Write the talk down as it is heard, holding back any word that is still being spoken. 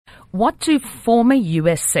What do former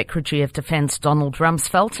U.S. Secretary of Defense Donald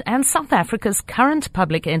Rumsfeld and South Africa's current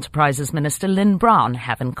Public Enterprises Minister Lynne Brown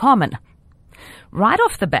have in common? Right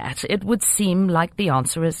off the bat, it would seem like the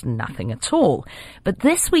answer is nothing at all. But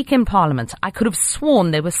this week in Parliament, I could have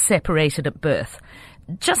sworn they were separated at birth.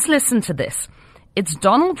 Just listen to this. It's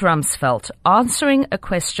Donald Rumsfeld answering a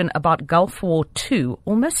question about Gulf War II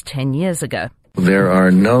almost 10 years ago. There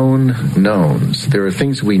are known knowns. There are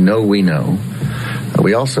things we know we know.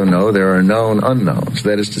 We also know there are known unknowns.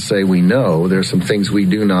 That is to say, we know there are some things we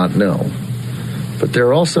do not know. But there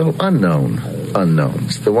are also unknown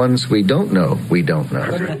unknowns. The ones we don't know, we don't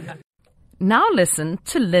know. Now listen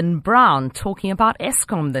to Lynne Brown talking about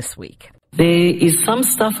Eskom this week. There is some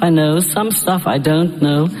stuff I know, some stuff I don't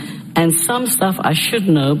know, and some stuff I should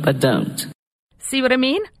know but don't. See what I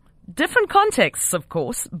mean? Different contexts, of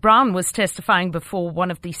course. Brown was testifying before one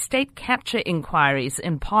of the state capture inquiries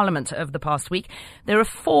in Parliament over the past week. There are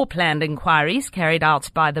 4 planned inquiries carried out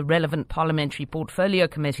by the relevant parliamentary portfolio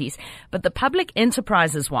committees, but the Public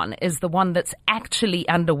Enterprises one is the one that's actually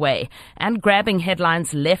underway and grabbing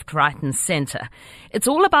headlines left, right and centre. It's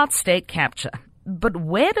all about state capture. But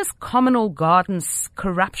where does Communal Gardens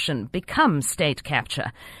corruption become state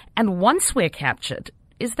capture? And once we're captured,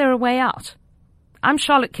 is there a way out? I'm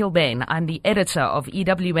Charlotte Kilbane. I'm the editor of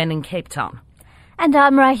EWN in Cape Town. And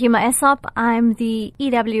I'm Rahima Essop. I'm the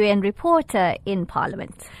EWN reporter in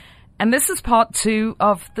Parliament. And this is part 2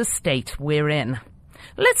 of The State We're In.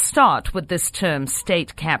 Let's start with this term,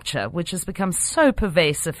 state capture, which has become so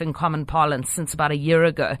pervasive in common parlance since about a year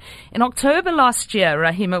ago. In October last year,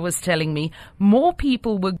 Rahima was telling me more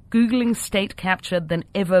people were Googling state capture than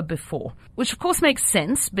ever before, which of course makes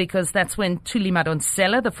sense because that's when Thuli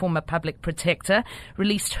Madonsela, the former public protector,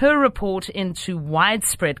 released her report into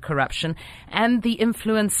widespread corruption and the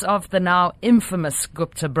influence of the now infamous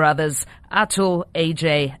Gupta brothers, Atul,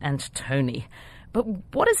 AJ and Tony. But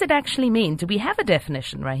what does it actually mean? Do we have a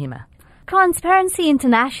definition, Rahima? Transparency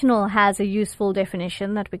International has a useful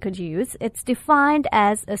definition that we could use. It's defined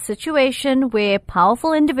as a situation where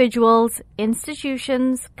powerful individuals,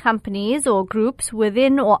 institutions, companies or groups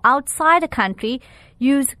within or outside a country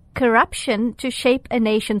use corruption to shape a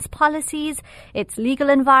nation's policies, its legal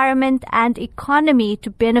environment and economy to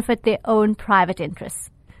benefit their own private interests.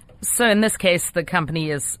 So in this case, the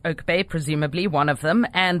company is Oak Bay, presumably one of them,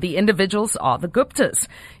 and the individuals are the Guptas.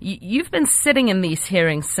 You've been sitting in these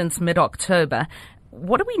hearings since mid-October.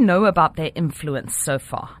 What do we know about their influence so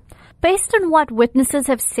far? Based on what witnesses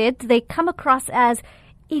have said, they come across as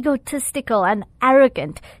egotistical and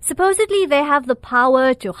arrogant. Supposedly, they have the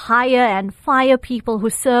power to hire and fire people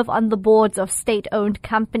who serve on the boards of state-owned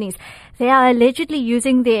companies. They are allegedly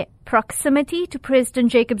using their proximity to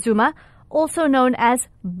President Jacob Zuma, also known as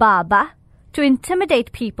Baba, to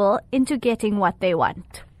intimidate people into getting what they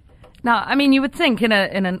want. Now, I mean, you would think in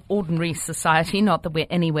an ordinary society, not that we're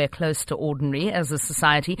anywhere close to ordinary as a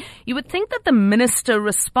society, you would think that the minister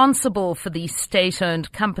responsible for these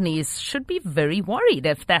state-owned companies should be very worried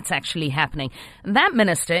if that's actually happening. And that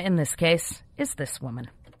minister, in this case, is this woman.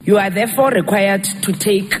 You are therefore required to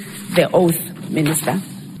take the oath, Minister.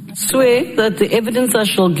 Swear that the evidence I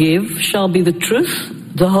shall give shall be the truth,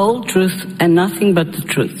 the whole truth, and nothing but the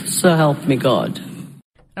truth. So help me God.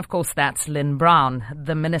 Of course, that's Lynne Brown,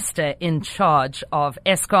 the minister in charge of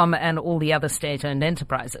Eskom and all the other state-owned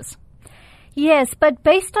enterprises. Yes, but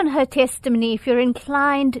based on her testimony, if you're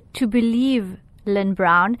inclined to believe Lynne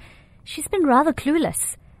Brown, she's been rather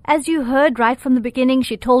clueless. As you heard right from the beginning,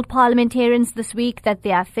 she told parliamentarians this week that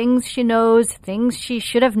there are things she knows, things she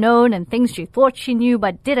should have known, and things she thought she knew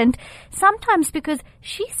but didn't, sometimes because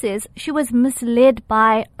she says she was misled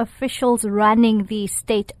by officials running the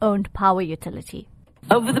state-owned power utility.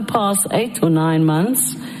 Over the past 8 or 9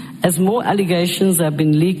 months, as more allegations have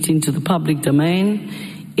been leaked into the public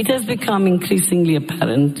domain, it has become increasingly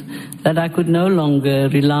apparent that I could no longer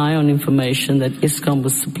rely on information that Eskom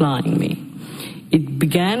was supplying me. It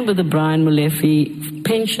began with the Brian Molefe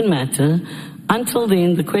pension matter. Until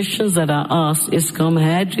then, the questions that I asked Eskom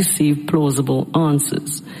had received plausible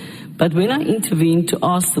answers. But when I intervened to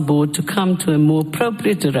ask the board to come to a more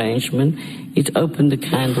appropriate arrangement, it opened a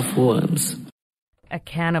can of worms. A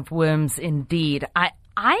can of worms indeed.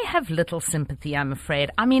 I have little sympathy, I'm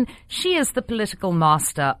afraid. I mean, she is the political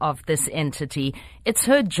master of this entity. It's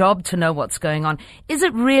her job to know what's going on. Is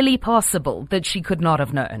it really possible that she could not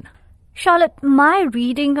have known? Charlotte, my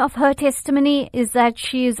reading of her testimony is that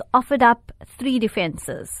she's offered up 3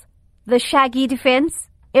 defenses. The shaggy defense,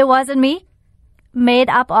 it wasn't me, made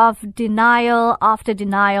up of denial after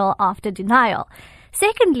denial after denial.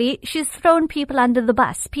 Secondly, she's thrown people under the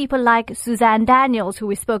bus, people like Suzanne Daniels, who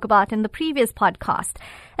we spoke about in the previous podcast,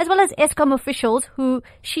 as well as Eskom officials who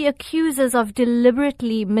she accuses of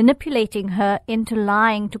deliberately manipulating her into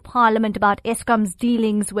lying to Parliament about Eskom's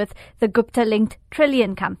dealings with the Gupta-linked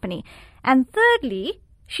Trillion company. And thirdly,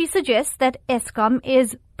 she suggests that Eskom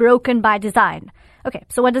is broken by design. Okay,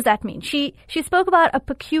 so what does that mean? She spoke about a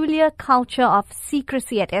peculiar culture of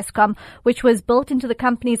secrecy at Eskom, which was built into the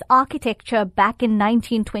company's architecture back in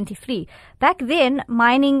 1923. Back then,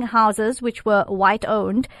 mining houses, which were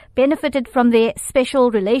white-owned, benefited from their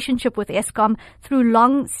special relationship with Eskom through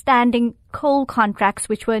long-standing coal contracts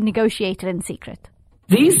which were negotiated in secret.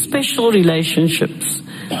 These special relationships,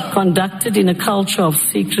 conducted in a culture of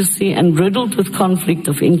secrecy and riddled with conflict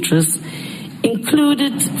of interest,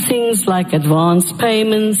 included things like advance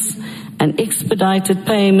payments and expedited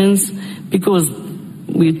payments because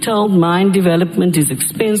we're told mine development is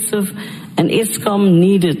expensive and Eskom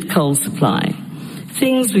needed coal supply.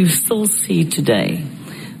 Things we still see today.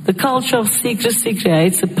 The culture of secrecy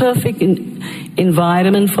creates a perfect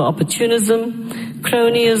environment for opportunism,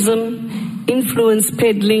 cronyism, influence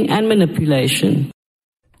peddling and manipulation.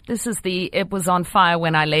 This is the "it was on fire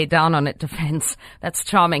when I lay down on it" defense. That's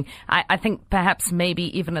charming. I think perhaps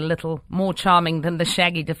maybe even a little more charming than the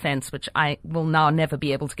Shaggy defense, which I will now never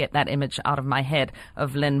be able to get that image out of my head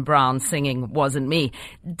of Lynne Brown singing "Wasn't Me."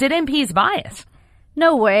 Did MPs buy it?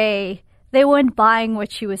 No way. They weren't buying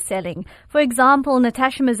what she was selling. For example,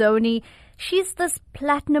 Natasha Mazzoni, she's this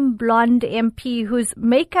platinum blonde MP whose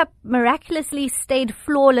makeup miraculously stayed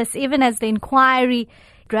flawless even as the inquiry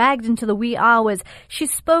dragged into the wee hours. She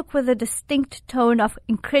spoke with a distinct tone of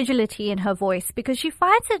incredulity in her voice because she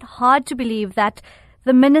finds it hard to believe that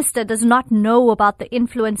the minister does not know about the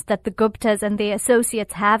influence that the Guptas and their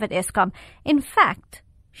associates have at Eskom. In fact,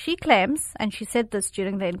 she claims, and she said this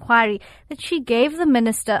during the inquiry, that she gave the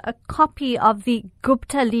minister a copy of the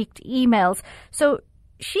Gupta-leaked emails. So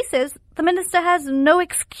she says the minister has no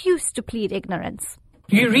excuse to plead ignorance.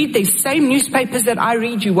 You read the same newspapers that I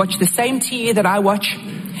read, you watch the same TV that I watch.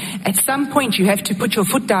 At some point you have to put your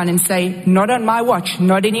foot down and say, not on my watch,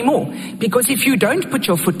 not anymore. Because if you don't put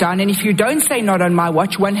your foot down and if you don't say not on my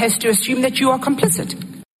watch, one has to assume that you are complicit.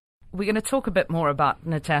 We're going to talk a bit more about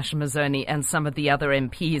Natasha Mazzoni and some of the other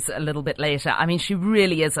MPs a little bit later. I mean, she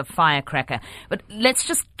really is a firecracker. But let's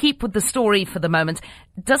just keep with the story for the moment.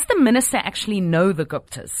 Does the minister actually know the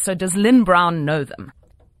Guptas? So does Lynne Brown know them?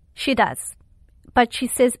 She does. But she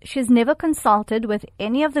says she's never consulted with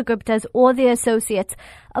any of the Guptas or their associates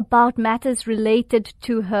about matters related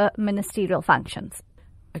to her ministerial functions.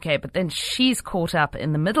 Okay, but then she's caught up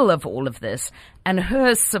in the middle of all of this, and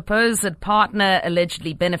her supposed partner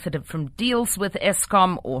allegedly benefited from deals with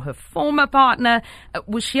Eskom, or her former partner.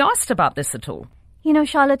 Was she asked about this at all? You know,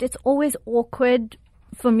 Charlotte, it's always awkward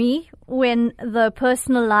for me when the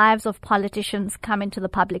personal lives of politicians come into the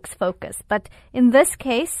public's focus. But in this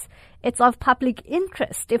case, it's of public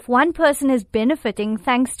interest if one person is benefiting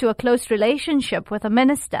thanks to a close relationship with a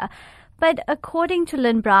minister. But according to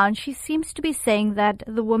Lynne Brown, she seems to be saying that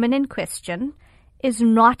the woman in question is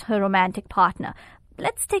not her romantic partner.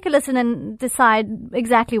 Let's take a listen and decide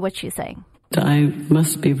exactly what she's saying. I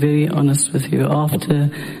must be very honest with you.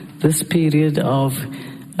 After this period of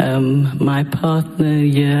my partner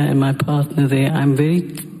here and my partner there, I'm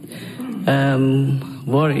very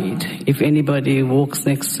worried if anybody walks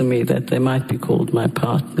next to me that they might be called my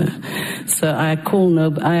partner. So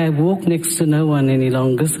I walk next to no one any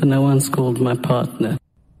longer, so no one's called my partner.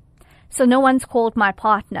 So no one's called my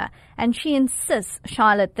partner. And she insists,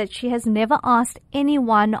 Charlotte, that she has never asked any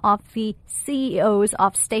one of the CEOs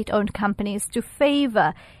of state-owned companies to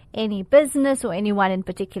favor any business or anyone in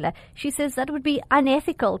particular. She says that would be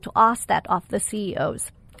unethical to ask that of the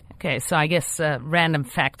CEOs. Okay, so I guess random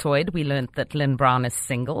factoid, we learned that Lynne Brown is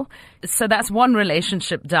single. So that's one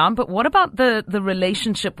relationship down. But what about the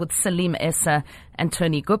relationship with Salim Essa and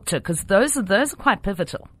Tony Gupta? Because those are quite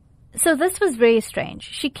pivotal. So this was very strange.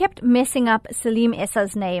 She kept messing up Salim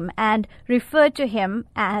Essa's name and referred to him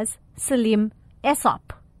as Salim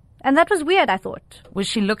Essop. And that was weird, I thought. Was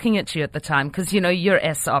she looking at you at the time? Because, you're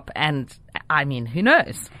Essop and, I mean, who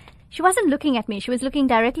knows? She wasn't looking at me. She was looking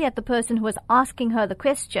directly at the person who was asking her the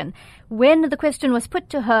question. When the question was put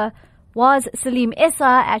to her, was Salim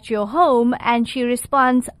Essa at your home? And she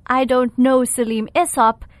responds, I don't know Salim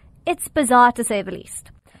Essop. It's bizarre to say the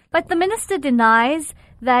least. But the minister denies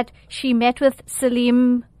that she met with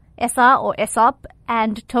Salim Essa or Essop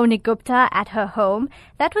and Tony Gupta at her home.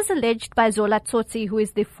 That was alleged by Zola Tsotsi, who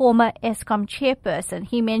is the former Eskom chairperson.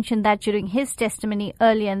 He mentioned that during his testimony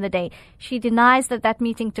earlier in the day. She denies that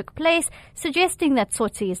meeting took place, suggesting that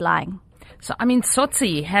Tsotsi is lying. So,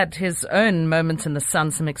 Tsotsi had his own moment in the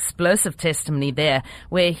sun, some explosive testimony there,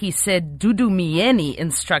 where he said Dudu Myeni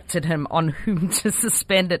instructed him on whom to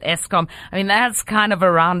suspend at Eskom. That's kind of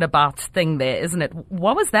a roundabout thing there, isn't it?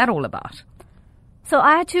 What was that all about? So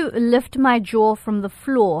I had to lift my jaw from the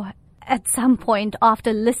floor at some point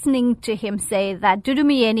after listening to him say that Dudu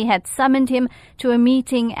Myeni had summoned him to a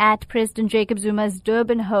meeting at President Jacob Zuma's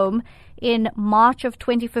Durban home in March of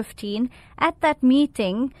 2015. At that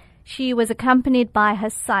meeting, she was accompanied by her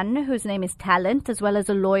son, whose name is Talent, as well as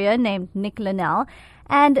a lawyer named Nick Linnell.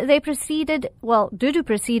 And Dudu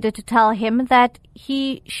proceeded to tell him that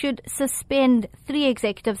he should suspend 3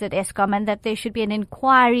 executives at Eskom and that there should be an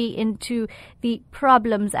inquiry into the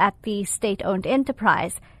problems at the state-owned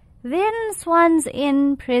enterprise. Then swans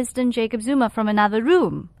in President Jacob Zuma from another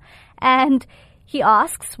room. And he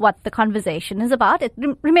asks what the conversation is about.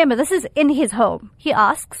 Remember, this is in his home. He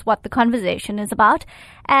asks what the conversation is about,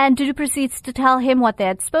 and Dudu proceeds to tell him what they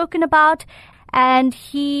had spoken about. And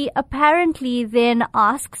he apparently then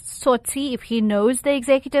asks Tsotsi if he knows the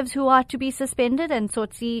executives who are to be suspended. And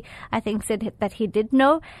Tsotsi, I think, said that he did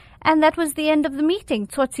know. And that was the end of the meeting.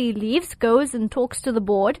 Tsotsi leaves, goes and talks to the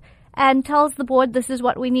board and tells the board this is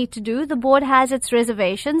what we need to do. The board has its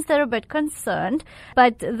reservations. They're a bit concerned,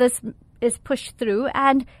 but this is pushed through,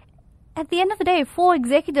 and at the end of the day, 4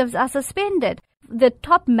 executives are suspended. The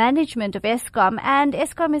top management of Eskom, and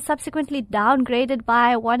Eskom is subsequently downgraded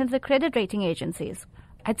by one of the credit rating agencies.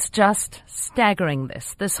 It's just staggering,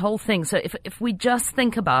 this whole thing. So if we just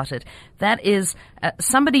think about it, that is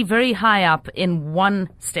somebody very high up in one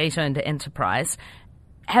state-owned enterprise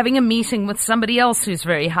having a meeting with somebody else who's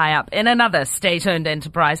very high up in another state-owned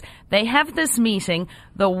enterprise. They have this meeting.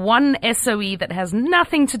 The one SOE that has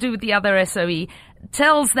nothing to do with the other SOE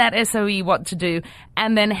tells that SOE what to do.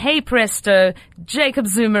 And then, hey presto, Jacob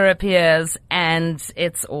Zuma appears and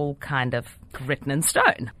it's all kind of written in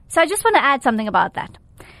stone. So I just want to add something about that.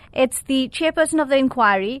 It's the chairperson of the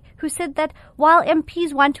inquiry who said that while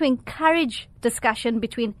MPs want to encourage discussion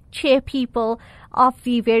between chairpeople of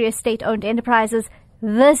the various state-owned enterprises,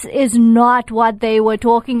 this is not what they were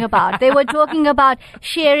talking about. They were talking about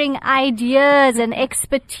sharing ideas and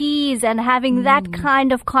expertise and having that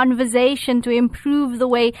kind of conversation to improve the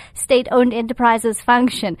way state-owned enterprises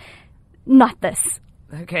function. Not this.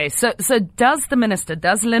 Okay, so does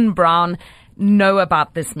Lynne Brown know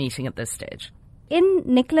about this meeting at this stage? In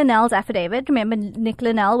Nick Linnell's affidavit, remember Nick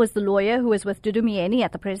Linnell was the lawyer who was with Dudu Myeni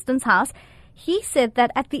at the president's house. He said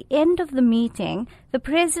that at the end of the meeting, the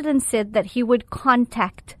president said that he would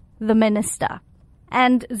contact the minister.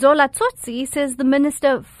 And Zola Tsotsi says the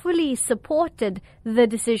minister fully supported the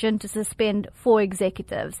decision to suspend 4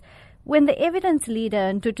 executives. When the evidence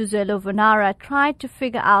leader, Ntutuzelo Vonara, tried to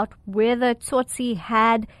figure out whether Tsotsi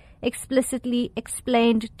had explicitly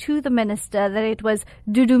explained to the minister that it was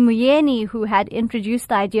Dudu Myeni who had introduced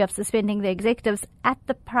the idea of suspending the executives at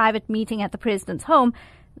the private meeting at the president's home,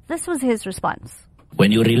 this was his response.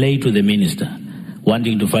 When you relay to the minister,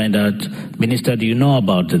 wanting to find out, Minister, do you know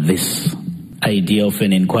about this idea of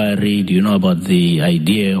an inquiry? Do you know about the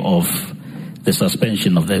idea of the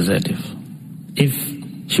suspension of the executive? If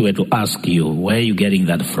she were to ask you, where are you getting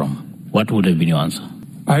that from? What would have been your answer?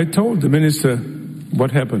 I told the minister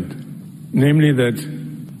what happened, namely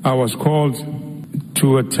that I was called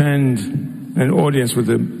to attend an audience with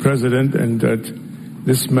the president and that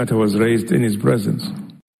this matter was raised in his presence.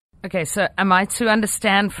 Okay, so am I to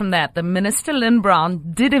understand from that the Minister Lynne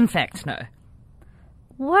Brown did in fact know?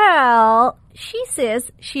 Well, she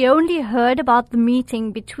says she only heard about the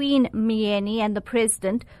meeting between Myeni and the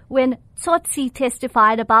president when Tsotsi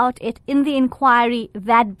testified about it in the inquiry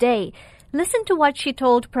that day. Listen to what she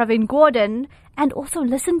told Pravin Gordhan and also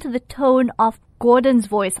listen to the tone of Gordhan's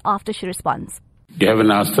voice after she responds. You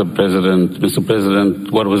haven't asked the president, Mr.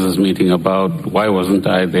 President, what was this meeting about? Why wasn't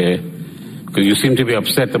I there? Because you seem to be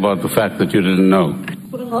upset about the fact that you didn't know.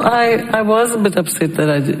 Well, I was a bit upset that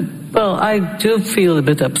I did. Well, I do feel a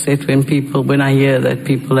bit upset when I hear that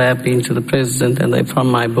people have been to the president and they're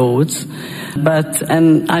from my boards.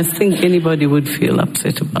 And I think anybody would feel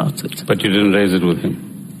upset about it. But you didn't raise it with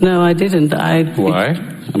him? No, I didn't. Why?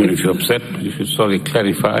 If you're upset, you should sorry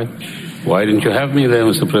clarify. Why didn't you have me there,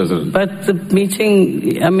 Mr. President? But the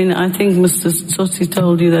meeting, I think Mr. Tsotsi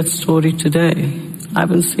told you that story today. I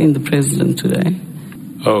haven't seen the president today.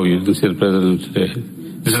 Oh, you didn't see the president today?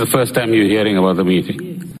 This is the first time you're hearing about the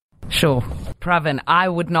meeting? Sure. Pravin, I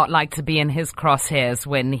would not like to be in his crosshairs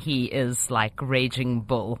when he is like raging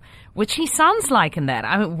bull, which he sounds like in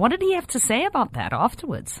that. What did he have to say about that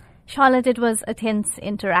afterwards? Charlotte, it was a tense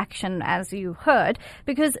interaction, as you heard,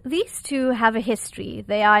 because these two have a history.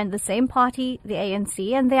 They are in the same party, the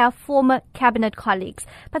ANC, and they are former cabinet colleagues.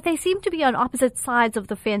 But they seem to be on opposite sides of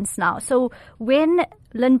the fence now. So when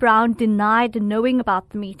Lynne Brown denied knowing about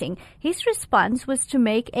the meeting, his response was to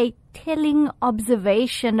make a telling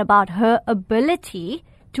observation about her ability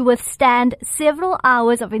to withstand several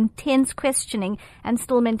hours of intense questioning and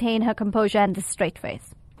still maintain her composure and a straight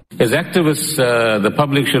face. As activists, the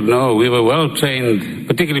public should know we were well trained,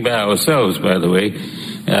 particularly by ourselves, by the way,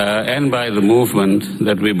 and by the movement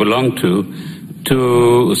that we belong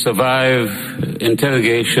to survive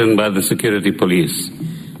interrogation by the security police.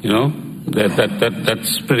 You know,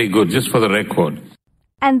 that's pretty good, just for the record.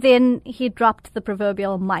 And then he dropped the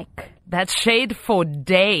proverbial mic. That's shade for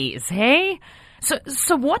days, hey?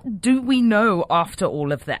 So what do we know after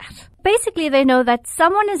all of that? Basically, they know that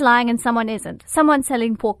someone is lying and someone isn't. Someone's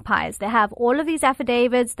selling pork pies. They have all of these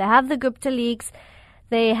affidavits. They have the Gupta leaks.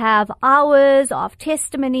 They have hours of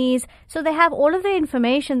testimonies. So they have all of the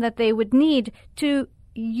information that they would need to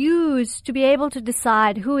use to be able to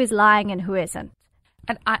decide who is lying and who isn't.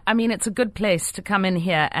 And I mean, it's a good place to come in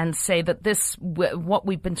here and say that what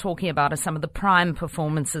we've been talking about are some of the prime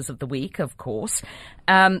performances of the week, of course.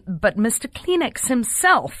 But Mr. Kleenex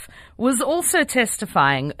himself was also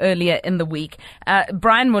testifying earlier in the week.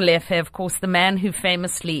 Brian Molefe, of course, the man who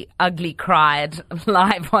famously ugly cried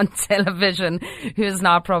live on television, who is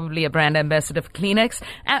now probably a brand ambassador for Kleenex.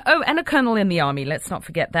 And a colonel in the army, let's not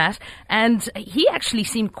forget that. And he actually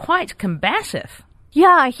seemed quite combative.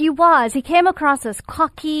 Yeah, he was. He came across as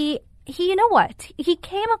cocky. You know what? He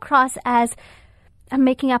came across as, I'm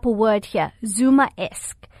making up a word here,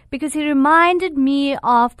 Zuma-esque, because he reminded me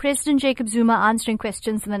of President Jacob Zuma answering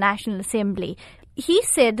questions in the National Assembly. He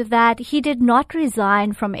said that he did not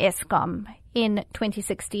resign from Eskom in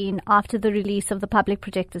 2016 after the release of the Public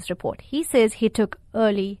Protector's report. He says he took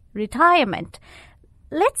early retirement.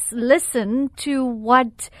 Let's listen to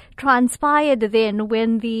what transpired then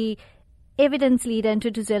when the evidence leader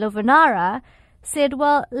Ntutuzelo Vanara said,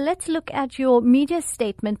 well, let's look at your media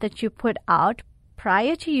statement that you put out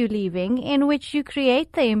prior to you leaving, in which you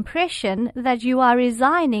create the impression that you are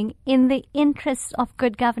resigning in the interests of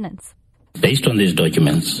good governance. Based on these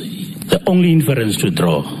documents, the only inference to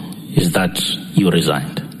draw is that you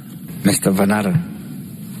resigned. Mr. Vanara,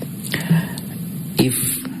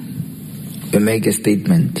 if you make a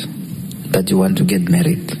statement that you want to get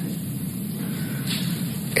married,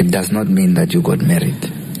 it does not mean that you got married.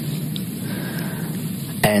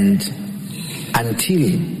 And until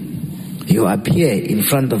you appear in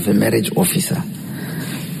front of a marriage officer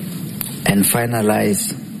and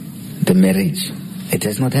finalize the marriage, it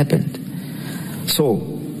has not happened. So,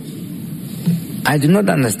 I do not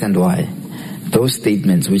understand why those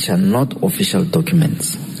statements, which are not official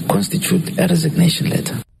documents, constitute a resignation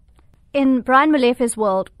letter. In Brian Molefe's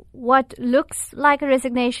world, what looks like a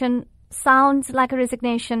resignation, sounds like a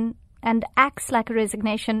resignation, and acts like a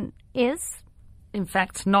resignation is, in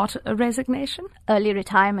fact, not a resignation. Early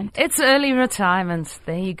retirement. It's early retirement.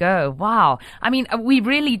 There you go. Wow. I mean, we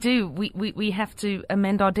really do. We have to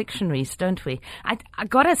amend our dictionaries, don't we? I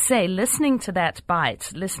gotta say, listening to that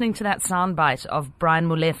sound bite of Brian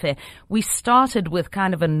Molefe, we started with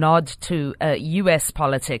kind of a nod to US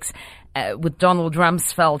politics. With Donald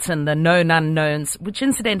Rumsfeld and the Known Unknowns, which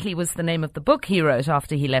incidentally was the name of the book he wrote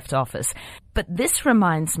after he left office. But this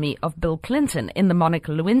reminds me of Bill Clinton in the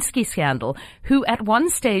Monica Lewinsky scandal, who at one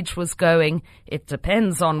stage was going, it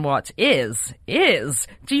depends on what is.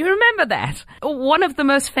 Do you remember that? One of the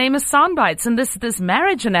most famous soundbites, and this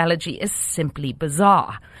marriage analogy is simply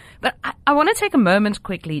bizarre. But I want to take a moment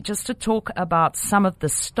quickly just to talk about some of the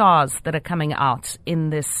stars that are coming out in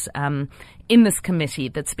this committee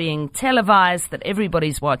that's being televised, that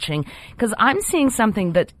everybody's watching, because I'm seeing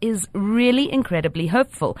something that is really incredibly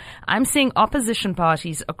hopeful. I'm seeing opposition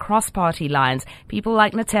parties across party lines, people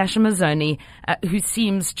like Natasha Mazzoni, who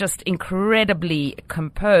seems just incredibly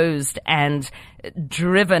composed and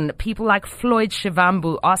driven, people like Floyd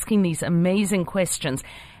Shivambu asking these amazing questions.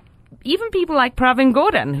 Even people like Pravin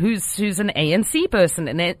Gordhan, who's an ANC person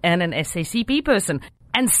and an SACP person,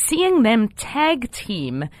 and seeing them tag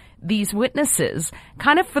team these witnesses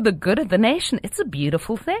kind of for the good of the nation, it's a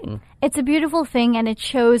beautiful thing. It's a beautiful thing, and it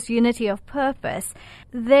shows unity of purpose.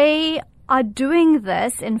 They are doing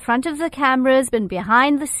this in front of the cameras, been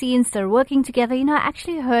behind the scenes, they're working together. You know, I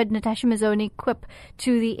actually heard Natasha Mazzoni quip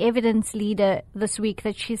to the evidence leader this week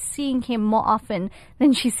that she's seeing him more often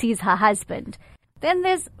than she sees her husband. Then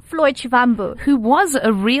there's Floyd Shivambu, who was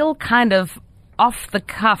a real kind of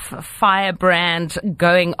off-the-cuff firebrand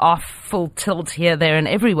going off full tilt here, there and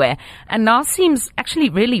everywhere, and now seems actually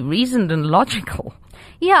really reasoned and logical.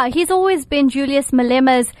 Yeah, he's always been Julius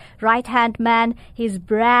Malema's right-hand man. He's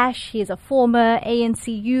brash. He's a former ANC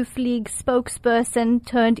Youth League spokesperson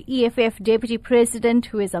turned EFF deputy president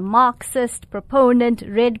who is a Marxist, proponent,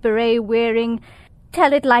 red beret wearing,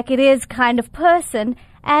 tell it like it is kind of person.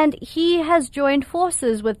 And he has joined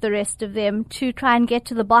forces with the rest of them to try and get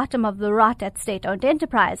to the bottom of the rot at state-owned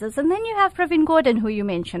enterprises. And then you have Pravin Gordhan, who you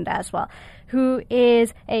mentioned as well, who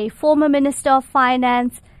is a former Minister of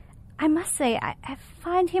Finance. I must say, I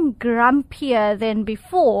find him grumpier than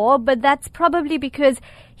before, but that's probably because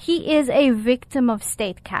he is a victim of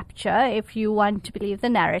state capture, if you want to believe the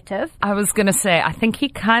narrative. I was going to say, I think he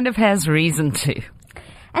kind of has reason to.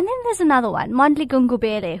 And then there's another one, Mondli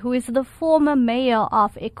Gungubele, who is the former mayor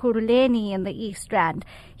of Ekurhuleni in the East Rand.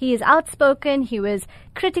 He is outspoken, he was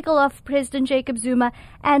critical of President Jacob Zuma,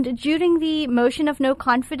 and during the motion of no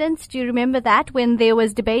confidence, do you remember that, when there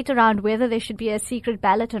was debate around whether there should be a secret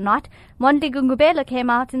ballot or not, Mondli Gungubele came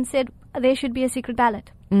out and said there should be a secret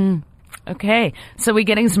ballot. Okay, so we're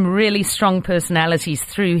getting some really strong personalities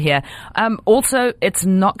through here. Also, it's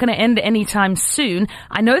not going to end anytime soon.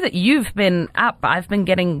 I know that you've been up. I've been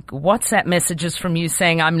getting WhatsApp messages from you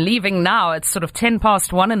saying, I'm leaving now. It's sort of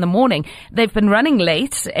 1:10 in the morning. They've been running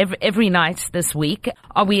late every night this week.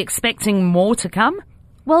 Are we expecting more to come?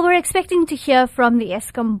 Well, we're expecting to hear from the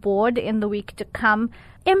Eskom board in the week to come.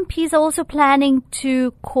 MPs are also planning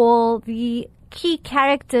to call the key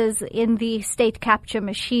characters in the state capture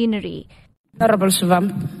machinery. Honorable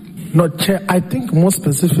Shivam. No, Chair, I think more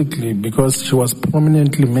specifically, because she was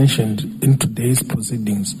prominently mentioned in today's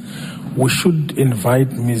proceedings, we should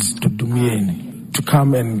invite Ms. Dudu Myeni to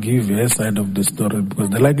come and give her side of the story, because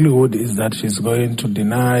the likelihood is that she's going to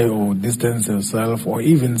deny or distance herself or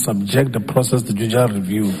even subject the process to judicial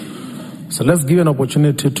review. So let's give an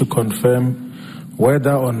opportunity to confirm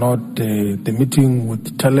whether or not the meeting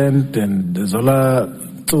with Talent and the Zola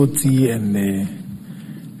Tsotsi and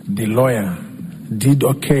the lawyer did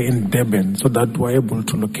occur in Durban, so that we're able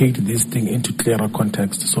to locate this thing into clearer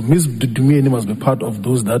context. So Ms. Dudu Myeni must be part of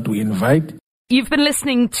those that we invite. You've been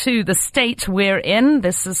listening to The State We're In.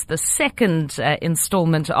 This is the second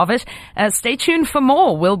installment of it. Stay tuned for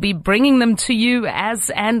more. We'll be bringing them to you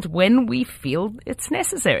as and when we feel it's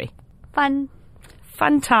necessary. Fun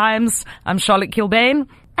times. I'm Charlotte Kilbane.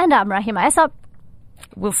 And I'm Rahima Essop.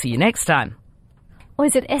 We'll see you next time. Or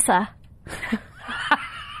is it Essa?